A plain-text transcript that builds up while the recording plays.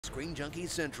Screen Junkies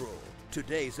Central.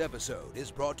 Today's episode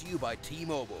is brought to you by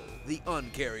T-Mobile, the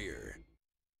Uncarrier.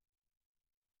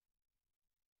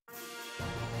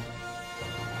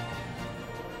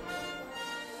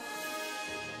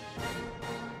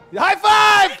 High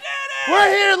five! We're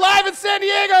here live in San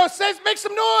Diego. Make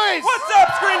some noise! What's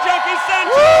up, Screen Junkies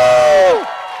Central? Woo!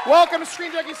 Welcome to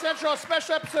Screen Junkies Central, a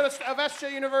special episode of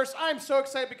SJ Universe. I'm so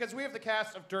excited because we have the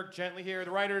cast of Dirk Gently here, the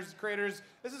writers, the creators.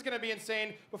 This is going to be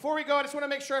insane. Before we go, I just want to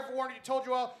make sure I've told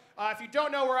you all, if you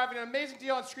don't know, we're having an amazing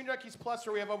deal on Screen Junkies Plus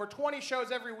where we have over 20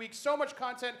 shows every week, so much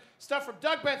content, stuff from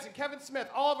Doug Benson, Kevin Smith,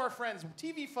 all of our friends,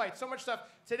 TV fights, so much stuff.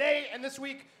 Today and this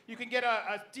week, you can get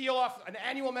a deal off an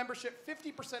annual membership,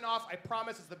 50% off. I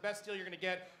promise it's the best deal you're going to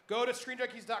get. Go to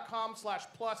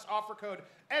ScreenJunkies.com/plus, offer code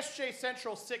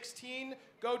SJCentral16.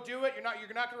 Go do it. You're not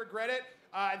going to regret it.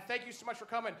 And thank you so much for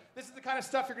coming. This is the kind of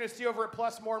stuff you're going to see over at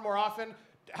Plus more and more often.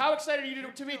 How excited are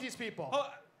you to meet these people? Oh,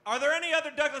 are there any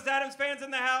other Douglas Adams fans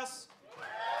in the house?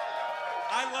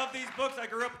 I love these books. I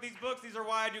grew up with these books. These are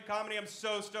why I do comedy. I'm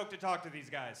so stoked to talk to these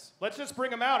guys. Let's just bring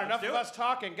them out. Enough of us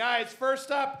talking. Guys,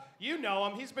 first up, you know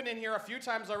him. He's been in here a few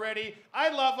times already. I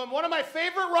love him. One of my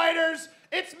favorite writers.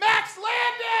 It's Max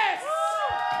Landis!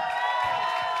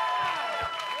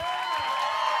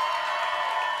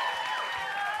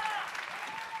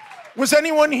 Was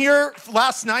anyone here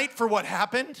last night for what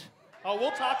happened? Oh,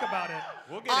 we'll talk about it.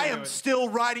 I am still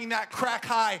riding that crack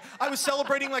high. I was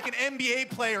celebrating like an NBA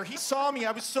player. He saw me.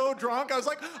 I was so drunk. I was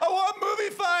like, I want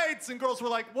movie fights. And girls were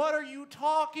like, what are you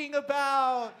talking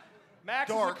about?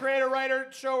 Max is the creator, writer,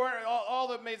 shower, all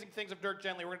the amazing things of Dirk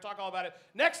Gently. We're going to talk all about it.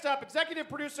 Next up, executive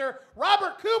producer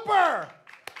Robert Cooper.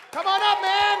 Come on up,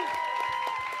 man.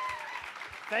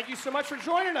 Thank you so much for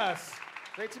joining us.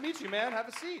 Great to meet you, man. Have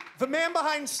a seat. The man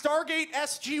behind Stargate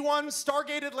SG-1,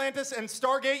 Stargate Atlantis, and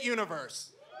Stargate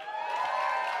Universe.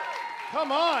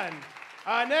 Come on.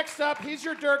 Next up, he's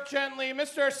your Dirk Gently,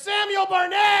 Mr. Samuel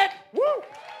Barnett. Woo!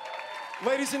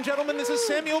 Ladies and gentlemen, this is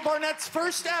Samuel Barnett's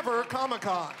first ever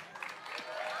Comic-Con.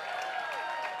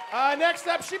 Next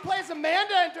up, she plays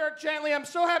Amanda in Dirk Gently. I'm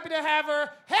so happy to have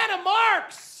her, Hannah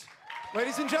Marks.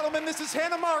 Ladies and gentlemen, this is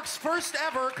Hannah Marks' first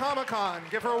ever Comic-Con.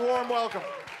 Give her a warm welcome.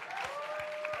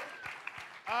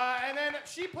 And then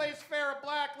she plays Farrah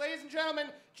Black. Ladies and gentlemen,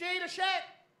 Jade Ashett.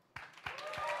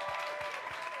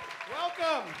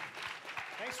 Welcome.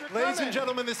 Thanks for coming. Ladies and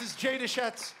gentlemen, this is Jade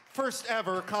Ashett's first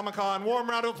ever Comic-Con. Warm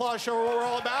round of applause, show her what we're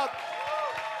all about.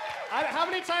 How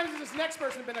many times has this next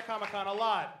person been to Comic-Con? A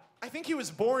lot. I think he was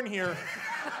born here.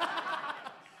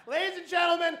 Ladies and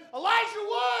gentlemen, Elijah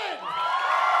Wood.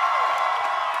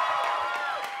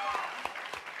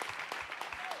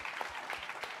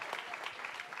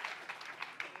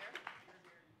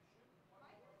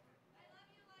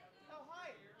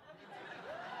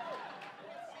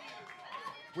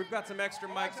 We've got some extra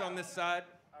mics on this side.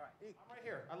 All right, I'm right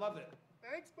here. I love it.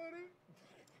 Thanks, buddy.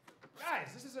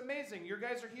 Guys, this is amazing. You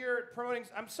guys are here promoting.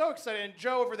 I'm so excited. And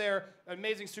Joe over there,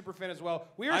 amazing super fan as well.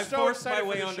 We are so excited I forced my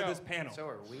way for the onto show. this panel. So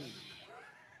are we.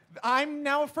 I'm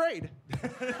now afraid.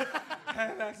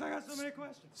 Hey, Max, I got so many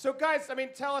questions. So, guys, I mean,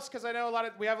 tell us, because I know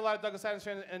we have a lot of Douglas Adams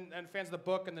fans and fans of the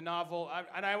book and the novel.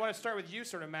 And I want to start with you,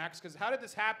 sort of, Max, because how did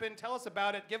this happen? Tell us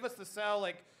about it. Give us the sell,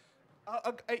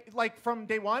 Like from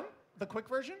day one, the quick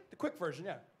version? the quick version,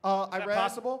 yeah.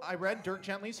 Possible? I read Dirk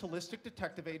Gently's Holistic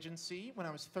Detective Agency when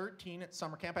I was 13 at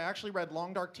summer camp. I actually read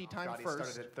Long Dark Tea Time God, first.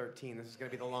 he started at 13. This is going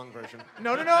to be the long version.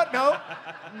 No.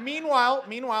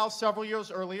 Meanwhile, several years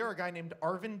earlier, a guy named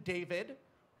Arvin David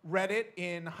read it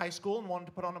in high school and wanted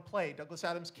to put on a play. Douglas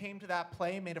Adams came to that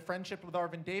play, made a friendship with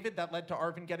Arvin David. That led to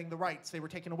Arvin getting the rights. They were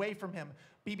taken away from him.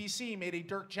 BBC made a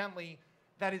Dirk Gently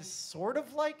that is sort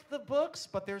of like the books,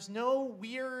 but there's no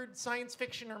weird science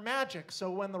fiction or magic. So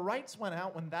when the rights went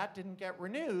out, when that didn't get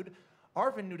renewed,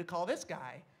 Arvin knew to call this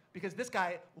guy because this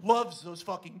guy loves those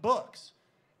fucking books.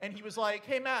 And he was like,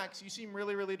 hey, Max, you seem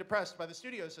really, really depressed by the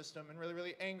studio system and really,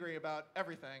 really angry about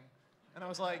everything. And I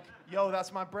was like, yo,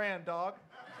 that's my brand, dog.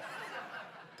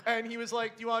 And he was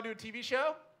like, do you want to do a TV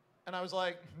show? And I was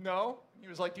like, no. He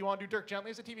was like, do you want to do Dirk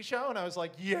Gently as a TV show? And I was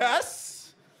like, yes.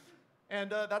 And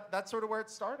that's sort of where it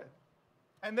started.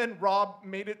 And then Rob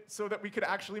made it so that we could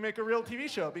actually make a real TV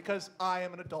show because I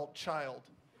am an adult child.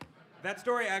 That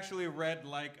story actually read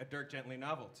like a Dirk Gently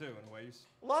novel, too, in ways.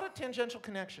 A lot of tangential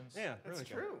connections. Yeah, That's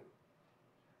really true.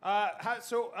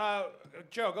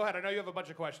 Joe, go ahead. I know you have a bunch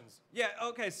of questions. Yeah,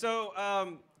 okay, so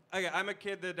I'm a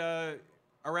kid that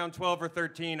around 12 or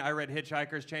 13, I read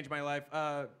Hitchhikers, changed my life.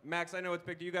 Max, I know it's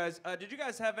big to you guys. Did you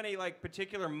guys have any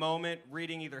particular moment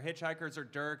reading either Hitchhikers or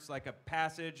Dirk's, like a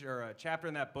passage or a chapter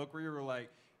in that book where you were like,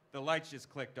 the lights just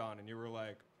clicked on and you were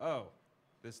like, oh,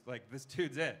 this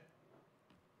dude's it?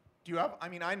 Do you have? I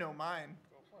mean, I know mine.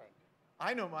 Go for it.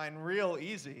 I know mine real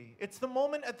easy. It's the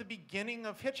moment at the beginning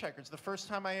of Hitchhikers, the first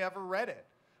time I ever read it,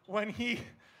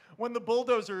 when the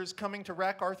bulldozer is coming to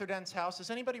wreck Arthur Dent's house. Has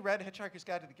anybody read Hitchhiker's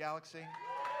Guide to the Galaxy?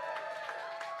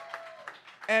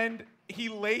 And he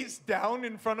lays down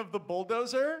in front of the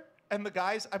bulldozer, and the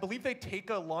guys, I believe they take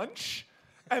a lunch,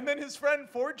 and then his friend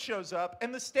Ford shows up,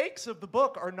 and the stakes of the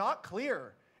book are not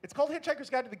clear. It's called Hitchhiker's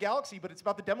Guide to the Galaxy, but it's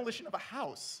about the demolition of a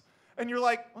house. And you're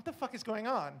like, what the fuck is going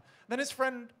on? Then his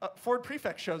friend Ford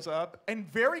Prefect shows up and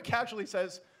very casually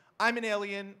says, I'm an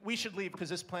alien, we should leave because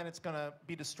this planet's gonna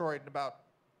be destroyed in about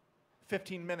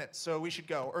 15 minutes, so we should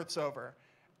go, Earth's over.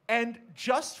 And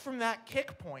just from that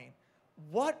kick point,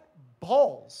 what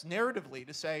balls narratively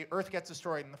to say Earth gets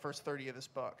destroyed in the first 30 of this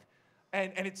book.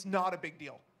 And it's not a big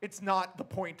deal. It's not the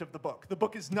point of the book. The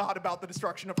book is not about the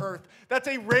destruction of Earth. That's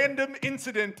a random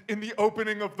incident in the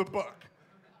opening of the book.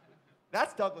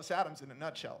 That's Douglas Adams in a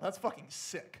nutshell. That's fucking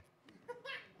sick.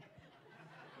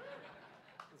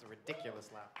 That's a ridiculous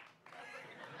laugh.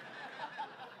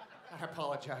 I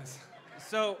apologize.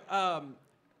 So,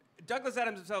 Douglas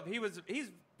Adams himself,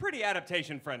 he's pretty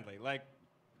adaptation friendly. Like,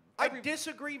 I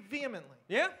disagree vehemently.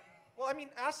 yeah? Well, I mean,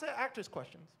 ask the actors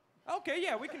questions. Okay,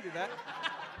 yeah, we can do that.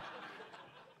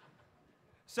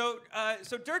 So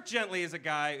Dirk Gently is a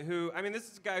guy who, I mean,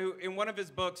 this is a guy who, in one of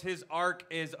his books, his arc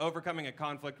is overcoming a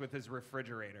conflict with his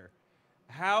refrigerator.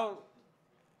 How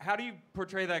do you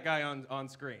portray that guy on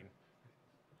screen?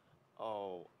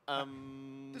 Oh,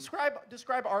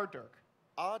 Describe our Dirk.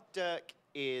 our Dirk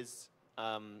is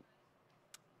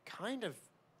kind of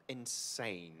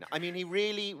insane. I mean, he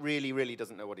really, really, really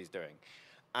doesn't know what he's doing.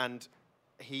 And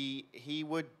he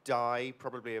would die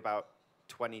probably about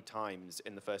 20 times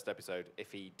in the first episode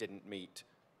if he didn't meet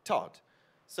Todd.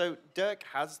 So Dirk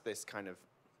has this kind of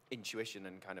intuition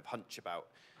and kind of hunch about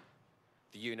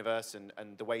the universe and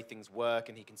the way things work,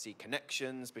 and he can see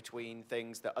connections between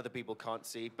things that other people can't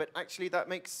see. But actually that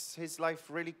makes his life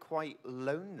really quite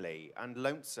lonely and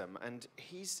lonesome. And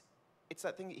it's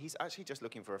that thing, he's actually just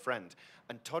looking for a friend.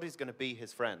 And Todd is going to be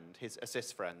his friend, his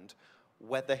assist friend,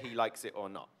 whether he likes it or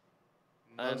not.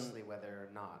 Mostly whether or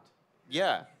not.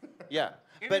 Yeah, yeah.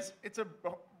 It's a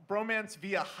bromance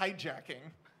via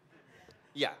hijacking.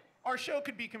 Yeah. Our show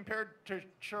could be compared to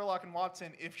Sherlock and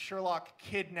Watson if Sherlock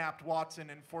kidnapped Watson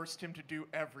and forced him to do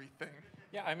everything.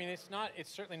 Yeah, I mean, it's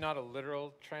certainly not a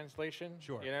literal translation.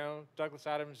 Sure. You know, Douglas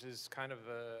Adams is kind of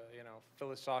a,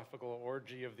 philosophical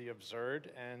orgy of the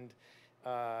absurd. And,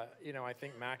 I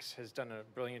think Max has done a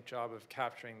brilliant job of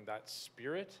capturing that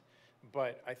spirit.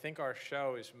 But I think our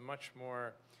show is much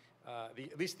more,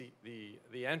 at least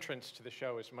the entrance to the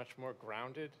show is much more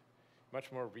grounded,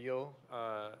 much more real.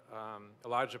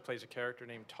 Elijah plays a character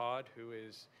named Todd who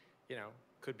is,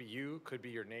 could be you, could be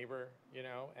your neighbor,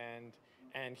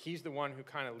 and he's the one who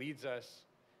kind of leads us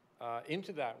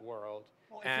into that world.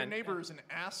 Well, if your neighbor is an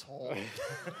asshole.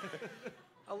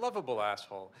 A lovable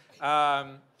asshole.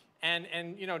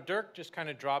 And Dirk just kind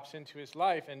of drops into his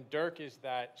life, and Dirk is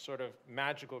that sort of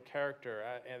magical character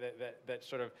that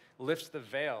sort of lifts the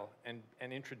veil and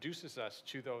introduces us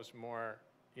to those more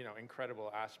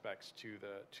incredible aspects to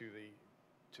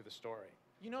the story.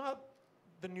 You know how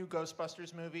the new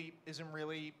Ghostbusters movie isn't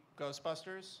really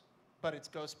Ghostbusters, but it's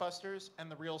Ghostbusters, and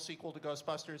the real sequel to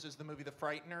Ghostbusters is the movie The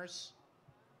Frighteners?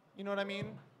 You know what I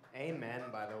mean? Amen,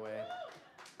 by the way.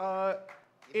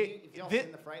 If you all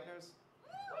seen The Frighteners?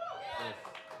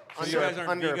 So you guys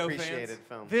aren't Vigo Underappreciated fans?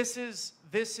 film.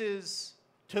 This is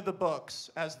to the books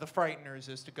as The Frighteners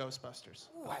is to Ghostbusters.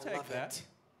 Ooh, I'll take that.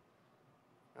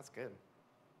 That's good.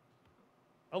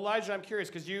 Elijah, I'm curious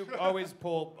because you always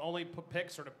pick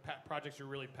sort of projects you're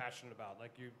really passionate about,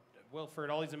 like you, Wilford,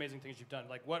 all these amazing things you've done.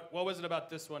 Like, what was it about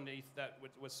this one that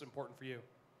was important for you?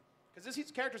 Because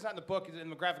this character's not in the book, he's in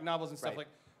the graphic novels and stuff. Right.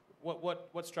 Like,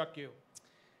 what struck you?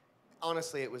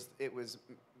 Honestly, it was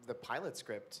the pilot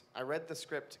script. I read the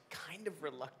script kind of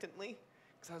reluctantly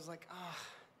because I was like,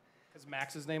 Because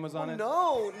Max's name was on it.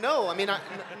 No. I mean, no,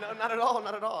 not at all,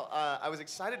 not at all. I was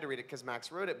excited to read it because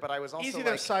Max wrote it, but I was also Easy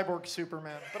there, Cyborg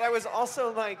Superman. But I was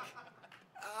also like,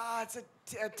 it's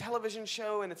a television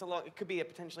show, and it could be a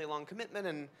potentially long commitment,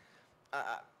 and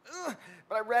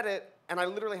but I read it, and I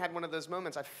literally had one of those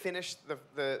moments. I finished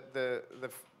the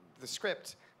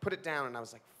script, put it down, and I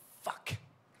was like, fuck.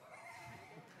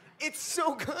 It's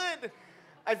so good.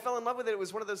 I fell in love with it. It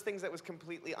was one of those things that was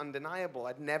completely undeniable.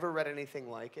 I'd never read anything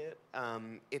like it.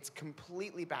 It's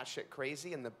completely batshit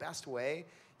crazy in the best way.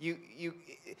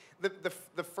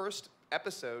 The first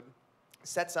episode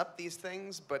sets up these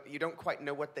things, but you don't quite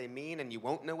know what they mean, and you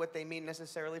won't know what they mean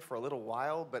necessarily for a little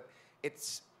while. But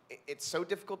it's it's so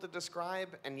difficult to describe,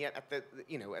 and yet at the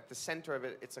at the center of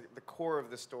it, it's like the core of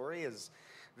the story is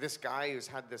this guy who's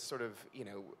had this sort of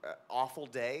awful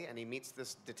day, and he meets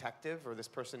this detective or this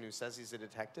person who says he's a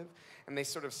detective, and they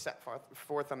sort of set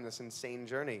forth on this insane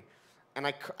journey. And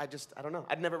I don't know.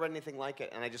 I'd never read anything like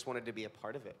it, and I just wanted to be a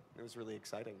part of it. It was really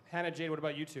exciting. Hannah, Jade, what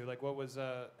about you two? Like, what was,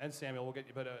 and Samuel, we'll get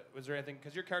you, but was there anything,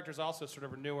 because your character's also sort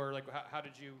of newer, like, how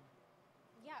did you?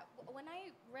 Yeah, when I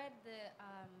read the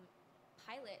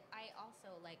pilot, I also,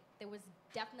 like, there was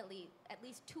definitely at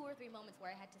least 2 or 3 moments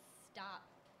where I had to stop.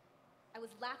 I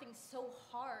was laughing so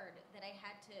hard that I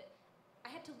had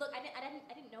to look, I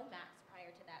didn't know Max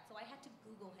prior to that, so I had to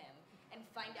Google him and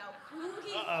find out who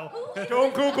he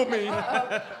Don't Google me.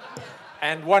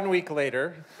 And 1 week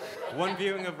later. One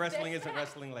viewing of wrestling isn't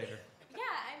wrestling later. Yeah,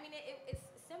 I mean, it's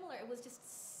similar. It was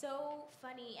just so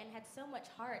funny and had so much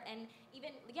heart. And even,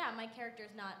 yeah, my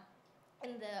character's not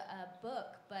in the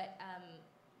book, but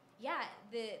yeah,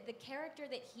 the character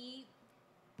that he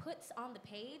puts on the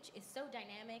page is so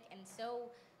dynamic and so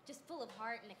just full of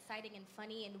heart and exciting and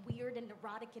funny and weird and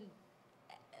erotic and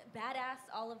badass,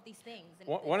 all of these things. And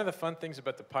One of the fun things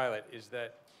about the pilot is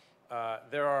that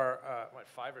there are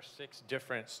 5 or 6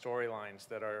 different storylines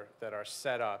that are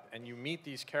set up, and you meet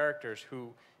these characters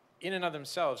who, in and of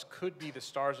themselves, could be the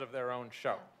stars of their own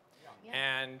show,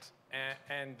 Yeah.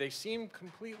 and they seem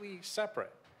completely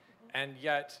separate, and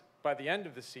yet by the end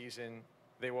of the season,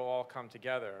 they will all come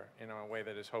together in a way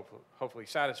that is hopefully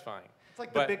satisfying. It's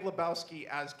like the Big Lebowski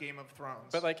as Game of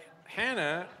Thrones. But like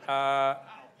Hannah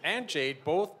and Jade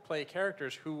both play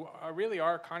characters who really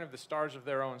are kind of the stars of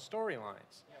their own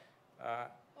storylines.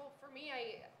 Well, for me,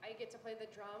 I get to play the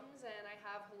drums, and I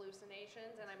have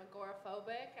hallucinations, and I'm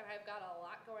agoraphobic, and I've got a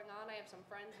lot going on. I have some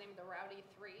friends named the Rowdy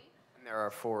Three. And there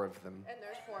are 4 of them. And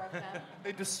there's 4 of them.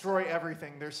 They destroy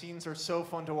everything. Their scenes are so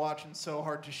fun to watch and so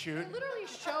hard to shoot. They literally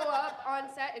show up on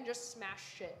set and just smash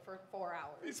shit for 4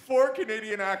 hours. These 4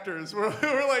 Canadian actors were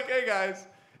like, hey guys,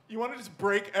 you want to just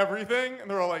break everything? And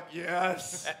they're all like,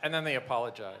 yes. And then they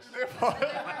apologize. They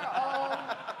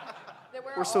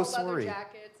wear We're so all leather sorry.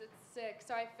 jackets. It's sick.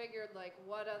 So I figured, like,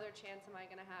 what other chance am I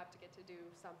going to have to get to do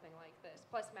something like this?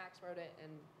 Plus, Max wrote it,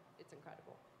 and it's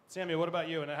incredible. Samuel, what about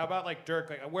you? And how about, like, Dirk?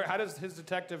 Like, how does his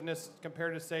detectiveness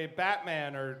compare to, say,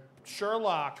 Batman or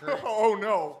Sherlock? Or Oh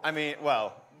no. I mean,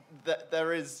 well,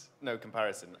 there is no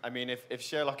comparison. I mean, if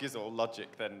Sherlock is all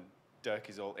logic, then Dirk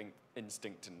is all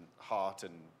instinct and heart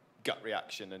and gut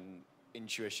reaction and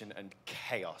intuition and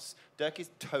chaos. Dirk is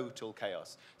total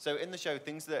chaos. So in the show,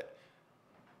 things that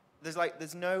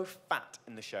there's no fat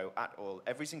in the show at all.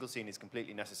 Every single scene is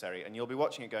completely necessary, and you'll be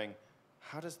watching it going,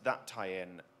 how does that tie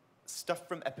in? Stuff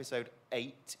from episode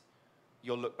 8,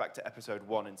 you'll look back to episode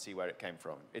 1 and see where it came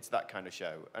from. It's that kind of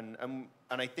show, and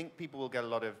I think people will get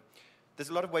there's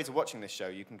a lot of ways of watching this show.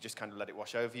 You can just kind of let it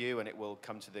wash over you, and it will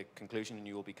come to the conclusion, and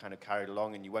you will be kind of carried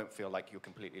along, and you won't feel like you're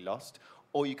completely lost.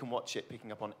 Or you can watch it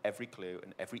picking up on every clue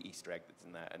and every Easter egg that's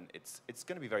in there, and it's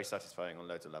going to be very satisfying on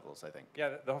loads of levels, I think.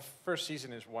 Yeah, the first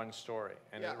season is one story,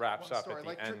 and it wraps up at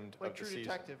the end like of the True season.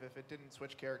 Detective if it didn't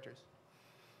switch characters.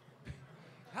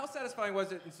 How satisfying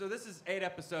was it? So this is 8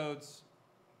 episodes,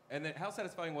 and then how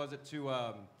satisfying was it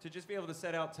to just be able to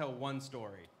set out tell one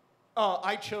story?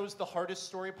 I chose the hardest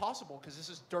story possible because this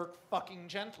is Dirk fucking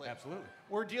Gently. Absolutely.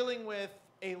 We're dealing with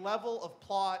a level of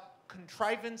plot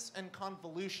contrivance and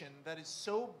convolution that is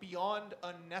so beyond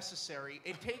unnecessary.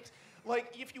 It takes,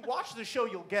 like, if you watch the show,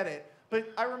 you'll get it. But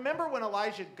I remember when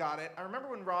Elijah got it. I remember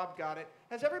when Rob got it.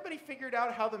 Has everybody figured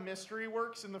out how the mystery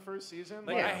works in the first season?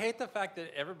 Like, I hate the fact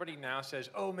that everybody now says,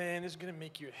 oh man, this is going to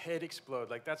make your head explode.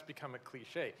 Like, that's become a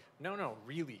cliche. No,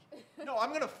 really. No, I'm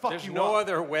going to fuck There's you no up.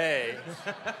 other way.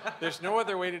 There's no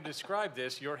other way to describe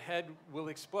this. Your head will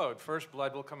explode. First,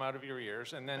 blood will come out of your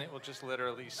ears, and then it will just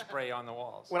literally spray on the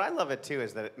walls. What I love it too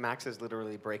is that Max is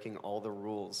literally breaking all the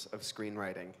rules of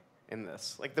screenwriting in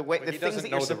this. Like the way But the he things doesn't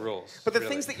that know you're the rules, But the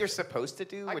really. things that you're supposed to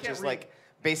do, which can't is read. like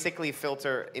basically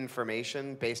filter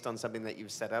information based on something that you've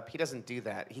set up, he doesn't do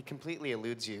that. He completely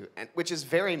eludes you, and which is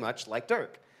very much like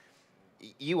Dirk.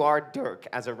 You are Dirk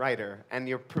as a writer, and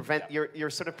you're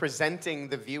sort of presenting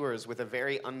the viewers with a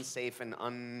very unsafe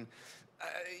and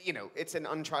it's an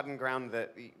untrodden ground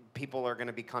that people are going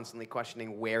to be constantly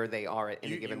questioning where they are at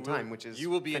any given time, which is you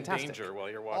will be fantastic. in danger while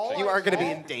you're watching. You are going to be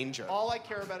in danger. All I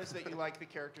care about is that you like the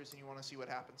characters and you want to see what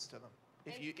happens to them.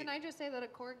 Can I just say that a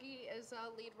corgi is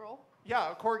a lead role?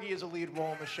 Yeah, a corgi is a lead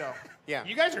role in the show. Yeah.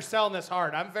 You guys are selling this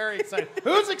hard. I'm very excited.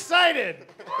 Who's excited?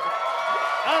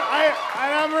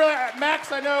 I'm really,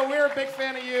 Max, I know we're a big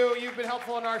fan of you. You've been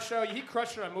helpful in our show. He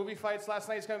crushed it on movie fights last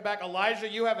night. He's coming back. Elijah,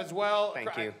 you have as well.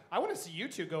 Thank you. I want to see you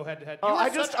two go head to head. Oh, You were I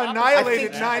such just opposites.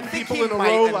 annihilated I 9 think people he in a might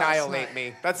row last annihilate night.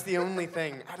 me. That's the only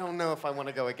thing. I don't know if I want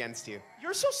to go against you.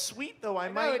 You're so sweet, though. I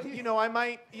know,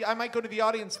 might go to the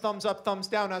audience, thumbs up, thumbs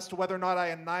down, as to whether or not I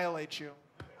annihilate you.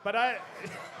 But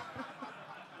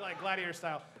like gladiator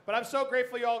style. But I'm so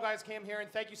grateful you all guys came here,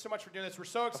 and thank you so much for doing this. We're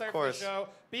so excited for the show.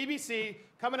 BBC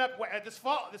coming up this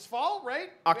fall,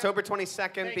 right? October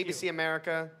 22nd, Thank BBC you.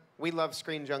 America. We love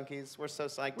Screen Junkies. We're so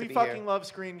psyched We to be fucking here. love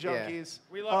Screen Junkies.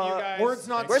 We love you guys. Words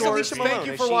not Where's swords. Alicia Malone? Thank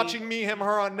you Is for she- watching Me, Him,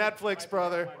 Her on Netflix,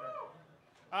 brother.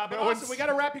 But also, we got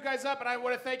to wrap you guys up, and I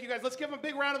want to thank you guys. Let's give them a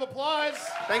big round of applause.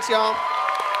 Thanks, y'all.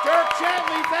 Dirk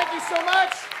Gently, thank you so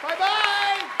much.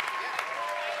 Bye-bye.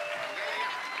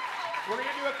 We're going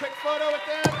to do a quick photo with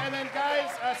them, and then,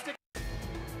 guys, stick.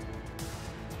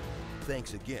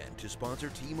 Thanks again to sponsor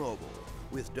T-Mobile.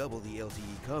 With double the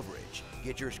LTE coverage,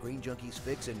 get your Screen Junkies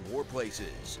fix in more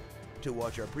places. To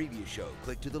watch our previous show,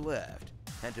 click to the left.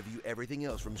 And to view everything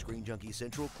else from Screen Junkies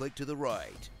Central, click to the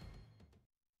right.